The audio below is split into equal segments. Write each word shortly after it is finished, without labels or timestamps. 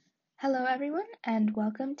Hello, everyone, and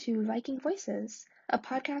welcome to Viking Voices, a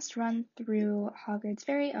podcast run through Hogwarts'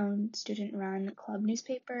 very own student-run club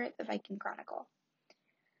newspaper, the Viking Chronicle.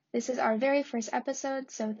 This is our very first episode,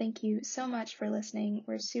 so thank you so much for listening.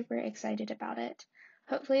 We're super excited about it.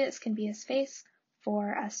 Hopefully, this can be a space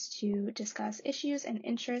for us to discuss issues and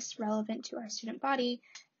interests relevant to our student body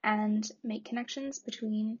and make connections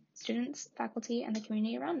between students, faculty, and the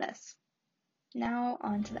community around us. Now,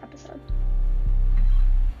 on to the episode.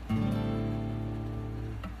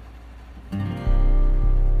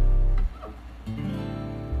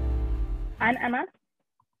 I'm Emma.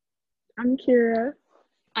 I'm Kira.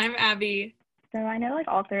 I'm Abby. So I know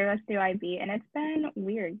all three of us do IB, and it's been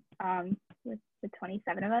weird with the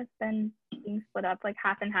 27 of us been being split up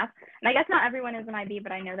half and half. And I guess not everyone is an IB,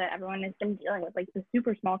 but I know that everyone has been dealing with the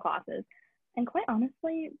super small classes. And quite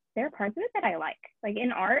honestly, there are parts of it that I like.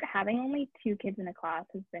 In art, having only 2 kids in a class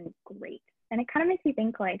has been great. And it kind of makes me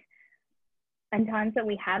think in times that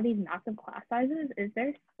we have these massive class sizes, is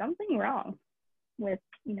there something wrong with,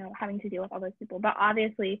 having to deal with all those people? But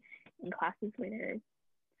obviously in classes where there's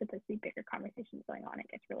supposed to be bigger conversations going on, it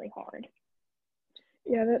gets really hard.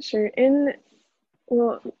 Yeah, that's true.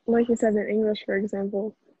 Like you said, in English, for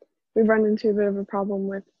example, we've run into a bit of a problem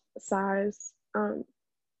with size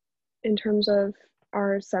in terms of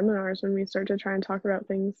our seminars when we start to try and talk about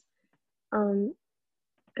things. And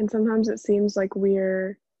sometimes it seems like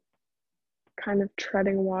we're kind of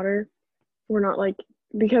treading water. We're not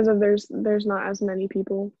because of there's not as many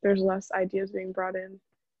people, there's less ideas being brought in.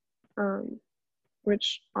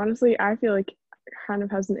 Which honestly I feel like kind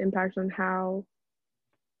of has an impact on how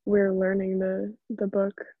we're learning the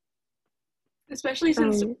book. Especially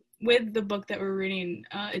since with the book that we're reading,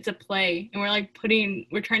 it's a play, and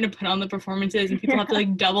we're trying to put on the performances, and people have to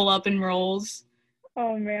double up in roles.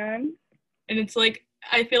 Oh man. And it's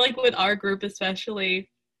I feel like with our group especially,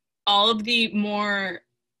 all of the more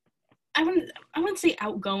I wouldn't say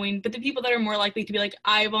outgoing, but the people that are more likely to be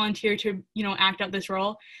I volunteer to, act out this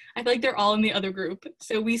role, I feel like they're all in the other group.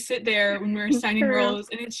 So we sit there when we're assigning roles,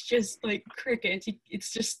 and it's just crickets.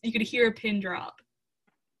 It's just, you could hear a pin drop.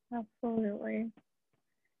 Absolutely.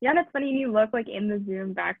 Yeah, and it's funny, you look in the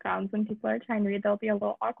Zoom backgrounds when people are trying to read, there'll be a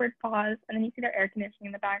little awkward pause, and then you see their air conditioning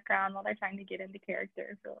in the background while they're trying to get into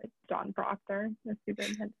character for John Proctor, the super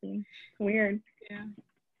intense scene. It's weird. Yeah.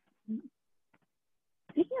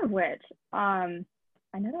 Speaking of which, I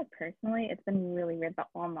know that personally it's been really weird, the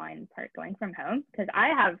online part going from home, because I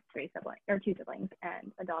have 2 siblings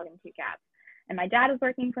and a dog and 2 cats. And my dad is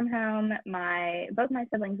working from home. Both my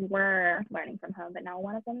siblings were learning from home, but now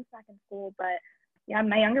one of them is back in school. But yeah,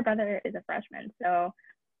 my younger brother is a freshman, so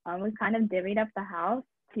we've kind of divvied up the house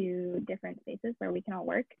to different spaces where we can all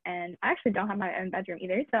work. And I actually don't have my own bedroom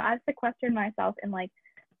either, so I've sequestered myself in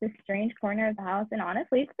this strange corner of the house. And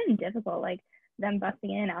honestly, it's been difficult. Them busting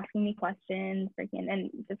in, asking me questions, and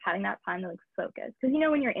just having that time to focus. Because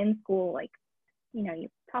when you're in school, you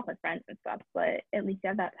talk with friends and stuff, but at least you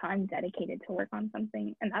have that time dedicated to work on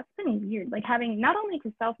something. And that's been weird. Having not only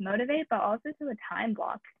to self-motivate, but also to a time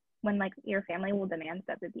block when your family will demand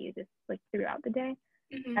stuff of you just throughout the day.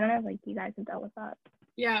 Mm-hmm. I don't know if you guys have dealt with that.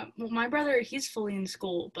 Yeah, well, my brother, he's fully in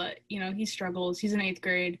school, but he struggles. He's in 8th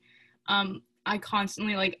grade. I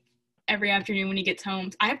constantly every afternoon when he gets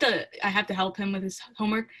home, I have to help him with his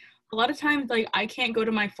homework. A lot of times, I can't go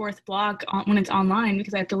to my 4th block when it's online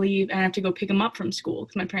because I have to leave and I have to go pick him up from school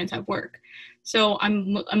because my parents have work. So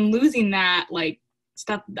I'm losing that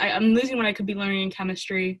stuff. I'm losing what I could be learning in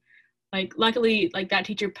chemistry. Luckily, that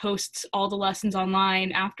teacher posts all the lessons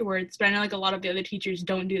online afterwards, but I know a lot of the other teachers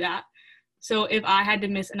don't do that. So if I had to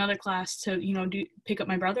miss another class to pick up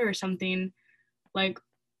my brother or something,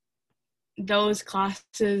 those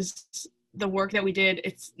classes, the work that we did,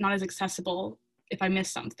 it's not as accessible if I miss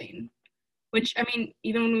something. Which, I mean,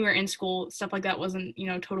 even when we were in school, stuff like that wasn't,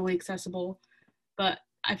 totally accessible. But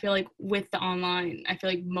I feel with the online, I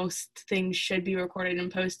feel most things should be recorded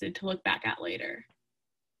and posted to look back at later.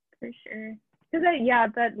 For sure. Because,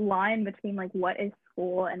 that line between, what is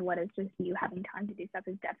school and what is just you having time to do stuff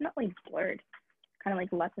is definitely blurred. Kind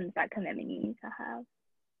of lessons that commitment you need to have.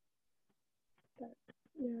 But,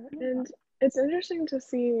 yeah, and it's interesting to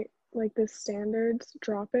see the standards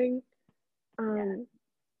dropping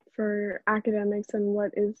for academics and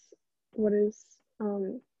what is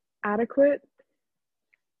adequate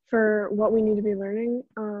for what we need to be learning.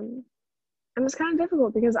 And it's kind of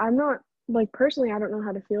difficult because I'm not personally, I don't know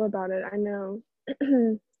how to feel about it. I know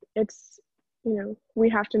it's we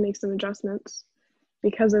have to make some adjustments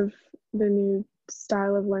because of the new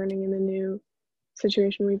style of learning and the new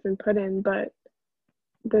situation we've been put in, but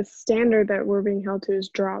the standard that we're being held to is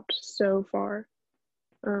dropped so far.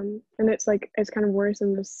 And it's kind of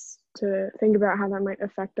worrisome to think about how that might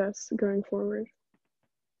affect us going forward.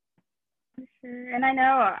 For sure. And I know,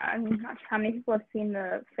 I'm not sure how many people have seen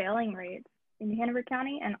the failing rates in Hanover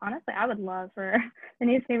County, and honestly, I would love for the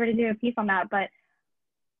newspaper to do a piece on that, but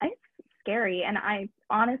it's scary, and I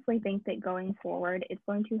honestly think that going forward, it's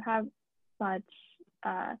going to have such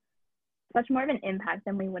more of an impact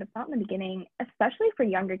than we would have thought in the beginning, especially for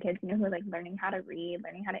younger kids, who are like learning how to read,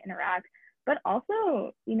 learning how to interact. But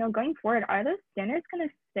also, going forward, are those standards going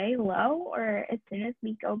to stay low, or as soon as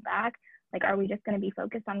we go back, like, are we just going to be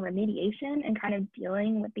focused on remediation and kind of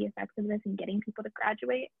dealing with the effects of this and getting people to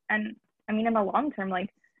graduate? And I mean, in the long term, like,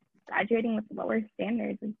 graduating with lower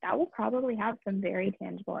standards, like, that will probably have some very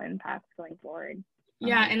tangible impacts going forward.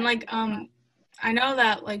 Yeah, and like I know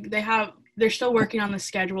that like they're still working on the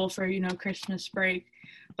schedule for Christmas break,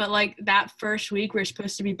 but like that first week we're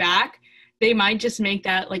supposed to be back, they might just make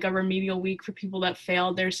that like a remedial week for people that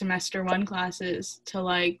failed their semester 1 classes to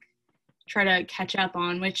like try to catch up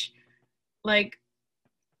on, which like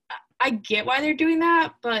I get why they're doing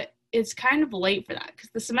that, but it's kind of late for that because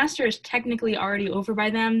the semester is technically already over by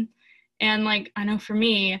then. And like I know for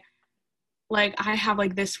me, like I have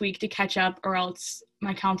like this week to catch up, or else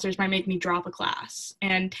my counselors might make me drop a class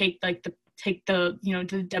and take the the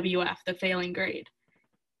WF, the failing grade.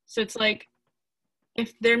 So it's like,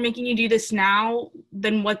 if they're making you do this now,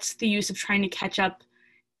 then what's the use of trying to catch up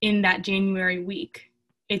in that January week?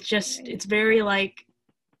 It's very like,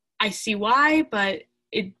 I see why, but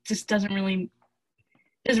it just doesn't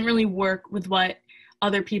really work with what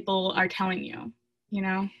other people are telling you,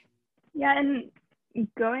 Yeah, and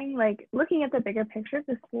looking at the bigger picture of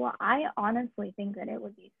the school, I honestly think that it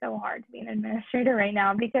would be so hard to be an administrator right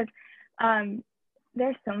now because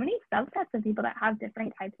there's so many subsets of people that have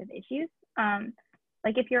different types of issues.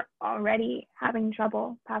 Like if you're already having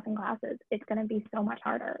trouble passing classes, it's going to be so much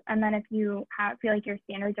harder. And then if you feel like your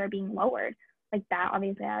standards are being lowered, like that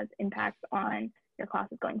obviously has impacts on your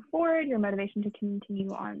classes going forward, your motivation to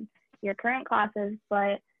continue on your current classes.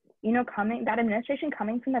 But, that administration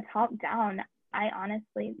coming from the top down, I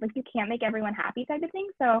honestly, like, you can't make everyone happy type of thing.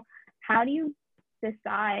 So how do you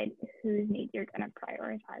decide whose needs you're going to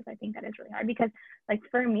prioritize? I think that is really hard because, like,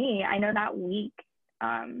 for me, I know that week,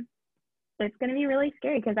 it's going to be really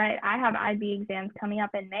scary because I have IB exams coming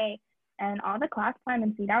up in May, and all the class time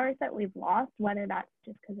and seat hours that we've lost, whether that's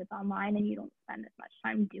just because it's online and you don't spend as much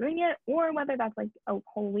time doing it, or whether that's like a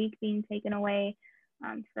whole week being taken away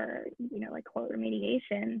for, like, quote,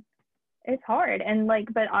 remediation, it's hard. And like,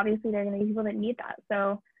 but obviously there are going to be people that need that.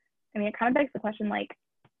 So, I mean, it kind of begs the question, like,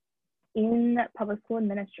 in public school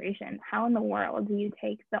administration, how in the world do you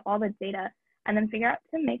take all the data and then figure out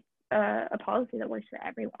to make a policy that works for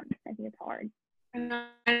everyone? I think it's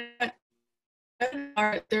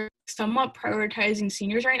hard. They're somewhat prioritizing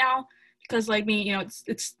seniors right now because, like me,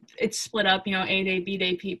 it's split up, A day, B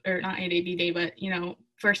day, or not A day, B day, but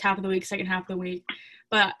first half of the week, second half of the week.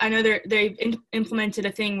 But I know they've implemented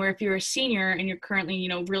a thing where if you're a senior and you're currently,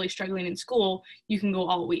 really struggling in school, you can go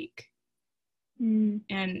all week.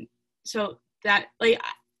 And so that, like,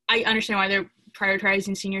 I understand why they're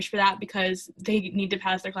prioritizing seniors for that, because they need to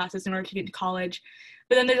pass their classes in order to get to college.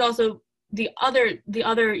 But then there's also the other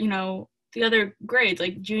grades,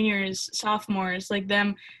 like juniors, sophomores, like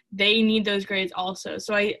them, they need those grades also.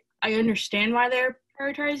 So I understand why they're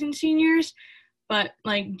prioritizing seniors, but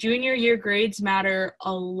like junior year grades matter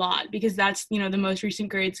a lot because that's, the most recent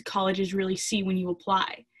grades colleges really see when you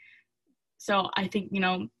apply. So I think,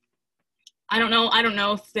 I don't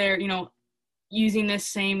know if they're, using this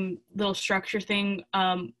same little structure thing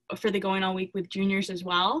for the going all week with juniors as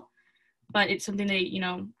well, but it's something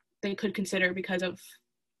they could consider because of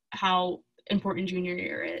how important junior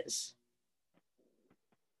year is.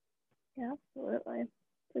 Yeah, absolutely.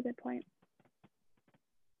 That's a good point.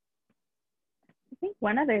 I think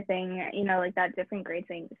one other thing, like that different grade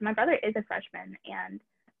thing, so my brother is a freshman, and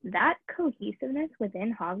that cohesiveness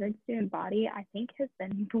within Harvard's student body, I think, has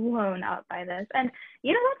been blown up by this. And,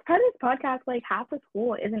 that's part of this podcast, like, half the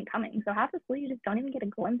school isn't coming. So half the school you just don't even get a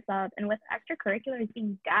glimpse of. And with extracurriculars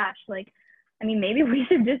being dashed, like, I mean, maybe we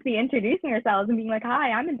should just be introducing ourselves and being like,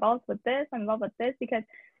 hi, I'm involved with this, because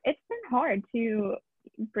it's been hard to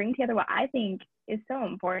bring together what I think is so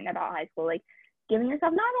important about high school, like giving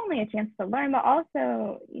yourself not only a chance to learn, but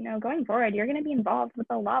also, going forward, you're going to be involved with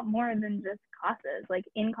a lot more than just classes, like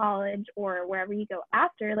in college or wherever you go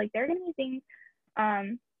after. Like, there are going to be things,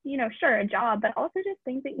 sure, a job, but also just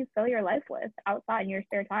things that you fill your life with outside in your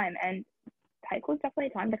spare time. And high school is definitely a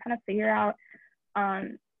time to kind of figure out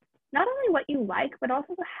not only what you like, but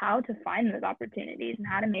also how to find those opportunities and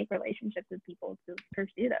how to make relationships with people to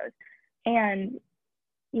pursue those. And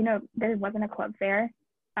there wasn't a club fair.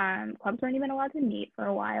 Clubs weren't even allowed to meet for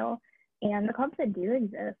a while. And the clubs that do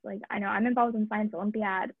exist, like I know I'm involved in Science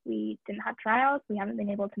Olympiad. We didn't have tryouts. We haven't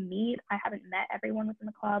been able to meet. I haven't met everyone within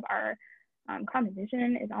the club. Our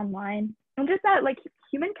composition is online. And just that like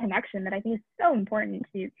human connection that I think is so important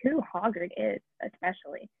to who Hoggard is,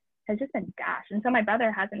 especially, has just been dashed. And so my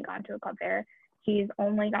brother hasn't gone to a club fair. He's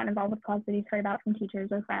only gotten involved with clubs that he's heard about from teachers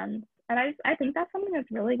or friends. And I think that's something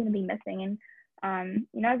that's really going to be missing. And,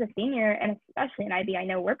 as a senior, and especially in IB, I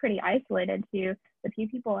know we're pretty isolated to the few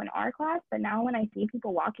people in our class, but now when I see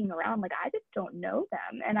people walking around, like I just don't know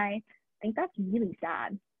them. And I think that's really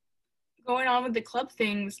sad. Going on with the club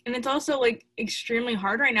things, and it's also like extremely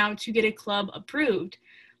hard right now to get a club approved.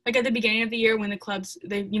 Like at the beginning of the year when the clubs,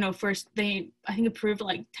 they I think approved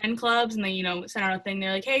like 10 clubs, and they sent out a thing.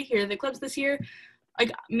 They're like, hey, here are the clubs this year.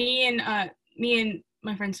 Like me and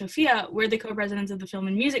my friend Sophia, we're the co-presidents of the Film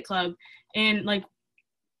and Music Club, and like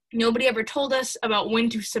nobody ever told us about when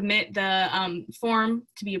to submit the form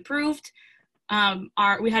to be approved.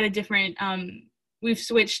 We had a different we've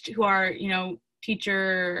switched who our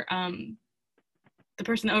teacher, the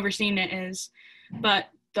person overseeing it is, but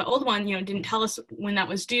the old one didn't tell us when that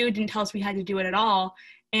was due, didn't tell us we had to do it at all.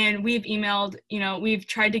 And we've emailed, we've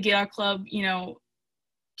tried to get our club to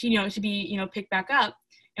be picked back up,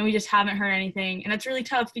 and we just haven't heard anything. And that's really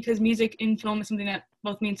tough because music in film is something that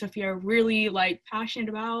both me and Sophia are really like passionate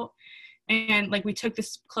about. And like we took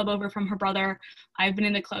this club over from her brother. I've been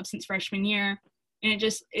in the club since freshman year, and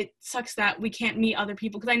it sucks that we can't meet other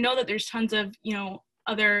people, because I know that there's tons of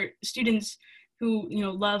other students who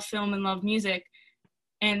love film and love music,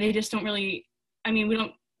 and they just don't really, they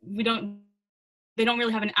don't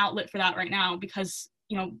really have an outlet for that right now because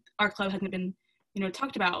our club hasn't been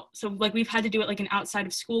talked about. So like we've had to do it like an outside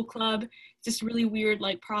of school club. It's just really weird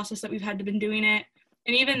like process that we've had to been doing it.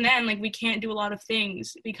 And even then, like we can't do a lot of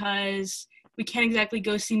things because we can't exactly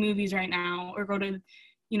go see movies right now or go to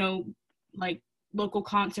like local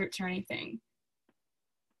concerts or anything.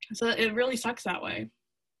 So it really sucks that way.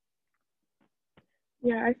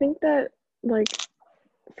 Yeah, I think that like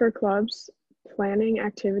for clubs, planning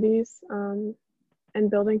activities and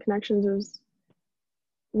building connections is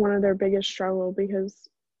one of their biggest struggle, because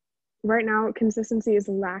right now consistency is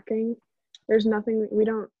lacking. There's nothing, we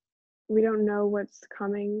don't know what's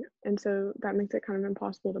coming, and so that makes it kind of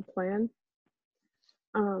impossible to plan.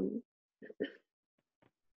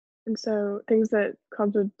 And so things that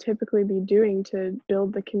clubs would typically be doing to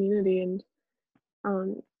build the community and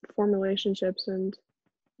form relationships and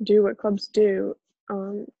do what clubs do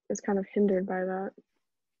is kind of hindered by that.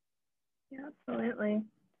 Yeah, absolutely.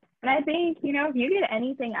 And I think, if you get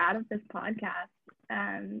anything out of this podcast,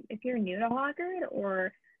 if you're new to Hoggard,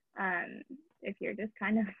 or if you're just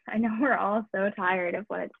kind of, I know we're all so tired of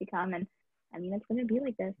what it's become, and it's going to be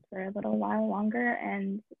like this for a little while longer,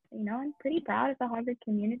 and, I'm pretty proud of the Hoggard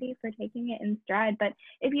community for taking it in stride. But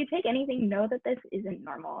if you take anything, know that this isn't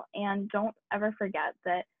normal, and don't ever forget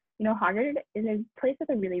that, Hoggard is a place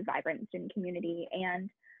with a really vibrant student community,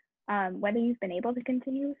 and whether you've been able to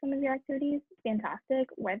continue some of your activities, fantastic.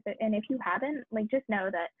 And if you haven't, like, just know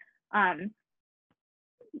that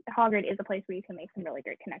Hoggard is a place where you can make some really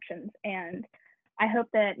great connections. And I hope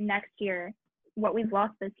that next year, what we've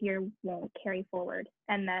lost this year won't carry forward,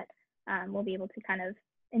 and that we'll be able to kind of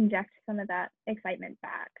inject some of that excitement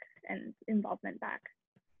back and involvement back.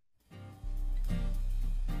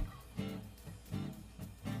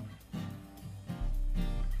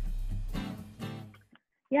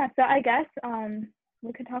 Yeah, so I guess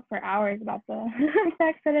we could talk for hours about the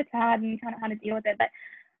effects that it's had and kind of how to deal with it. But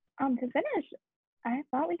to finish, I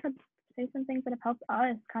thought we could say some things that have helped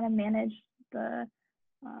us kind of manage the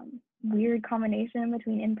weird combination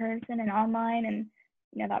between in-person and online, and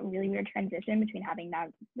that really weird transition between having that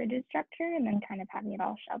rigid structure and then kind of having it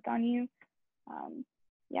all shoved on you.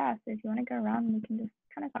 Yeah, so if you want to go around, we can just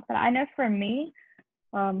kind of talk about it. I know for me,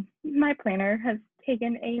 my planner has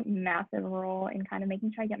taken a massive role in kind of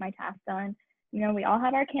making sure I get my tasks done. We all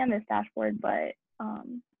have our Canvas dashboard, but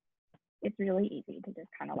it's really easy to just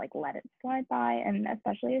kind of like let it slide by, and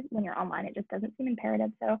especially when you're online, it just doesn't seem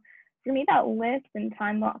imperative. So for me, that list and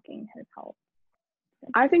time blocking has helped.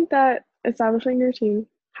 I think that establishing a routine,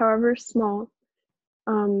 however small,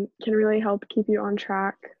 can really help keep you on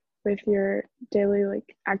track with your daily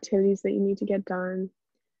like activities that you need to get done.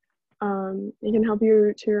 It can help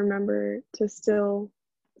you to remember to still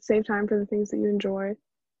save time for the things that you enjoy.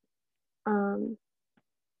 And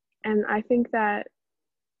I think that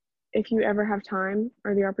if you ever have time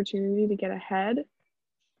or the opportunity to get ahead,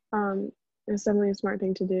 it's definitely a smart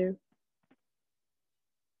thing to do.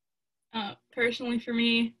 Personally for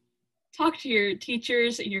me, talk to your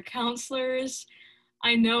teachers and your counselors.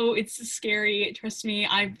 I know it's scary. Trust me,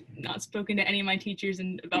 I've not spoken to any of my teachers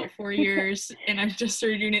in about 4 years, and I've just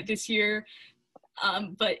started doing it this year.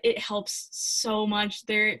 But it helps so much.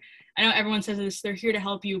 I know everyone says this, they're here to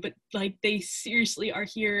help you, but like they seriously are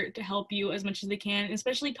here to help you as much as they can, and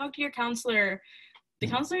especially talk to your counselor. The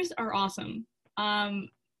counselors are awesome.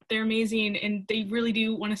 They're amazing, and they really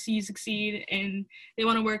do want to see you succeed, and they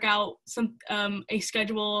want to work out a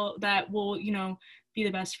schedule that will, be the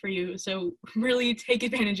best for you. So really take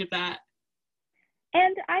advantage of that.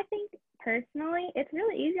 And I think personally, it's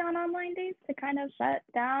really easy on online days to kind of shut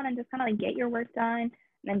down and just kind of like get your work done and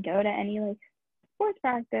then go to any like sports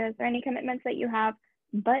practice or any commitments that you have.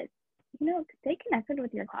 But, stay connected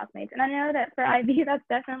with your classmates. And I know that for IB, that's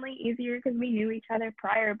definitely easier because we knew each other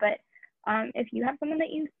prior. But if you have someone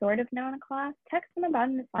that you sort of know in a class, text them about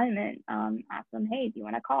an assignment. Ask them, hey, do you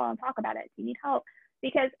want to call and talk about it? Do you need help?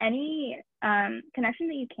 Because any connection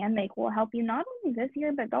that you can make will help you not only this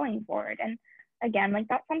year, but going forward. And again, like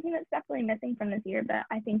that's something that's definitely missing from this year, but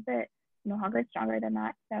I think that, Hogwarts stronger than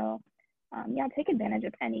that. So take advantage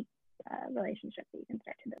of any relationship that you can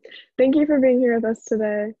start to build. Thank you for being here with us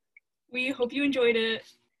today. We hope you enjoyed it.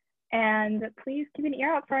 And please keep an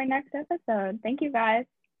ear out for our next episode. Thank you guys.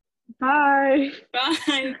 Bye.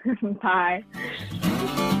 Bye.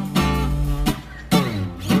 Bye.